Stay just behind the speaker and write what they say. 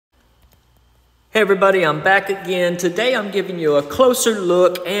Hey everybody, I'm back again. Today I'm giving you a closer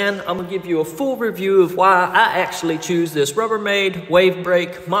look and I'm going to give you a full review of why I actually choose this Rubbermaid Wave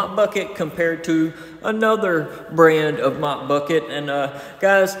Break mop bucket compared to another brand of mop bucket. And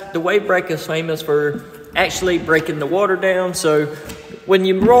guys, the Wave Break is famous for actually breaking the water down. So when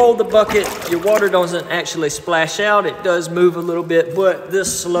you roll the bucket, your water doesn't actually splash out. It does move a little bit, but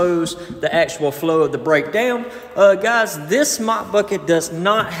this slows the actual flow of the breakdown. Guys, this mop bucket does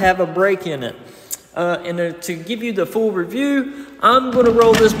not have a break in it. To give you the full review, I'm going to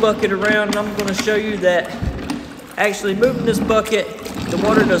roll this bucket around and I'm going to show you that actually moving this bucket, the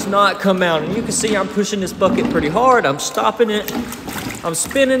water does not come out. And you can see I'm pushing this bucket pretty hard. I'm stopping it. I'm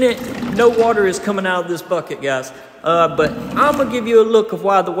spinning it. No water is coming out of this bucket, guys. But I'm going to give you a look of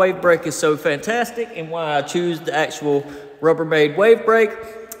why the Wave Break is so fantastic and why I choose the actual Rubbermaid Wave Break.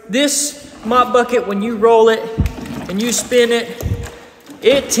 This mop bucket, when you roll it and you spin it,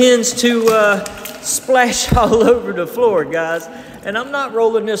 it tends to splash all over the floor, guys. And I'm not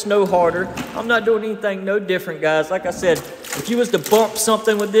rolling this no harder. I'm not doing anything no different, guys. Like I said, if you was to bump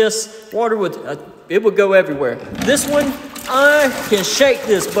something with this, water would it would go everywhere. This one, I can shake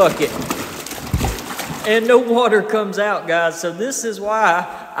this bucket and no water comes out, guys. So this is why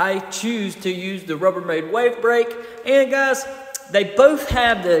I choose to use the Rubbermaid Wave Break. And guys, they both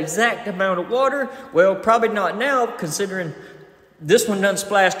have the exact amount of water. Well, probably not now, considering this one done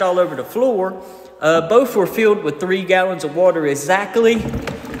splashed all over the floor. Both were filled with 3 gallons of water exactly.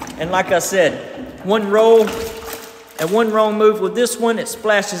 And like I said, one roll and one wrong move with this one, it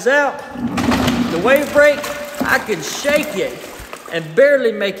splashes out. The Wave Break, I can shake it and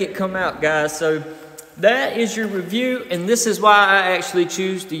barely make it come out, guys. So that is your review, and this is why I actually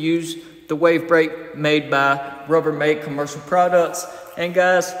choose to use the Wave Break made by Rubbermaid Commercial Products. And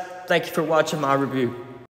guys, thank you for watching my review.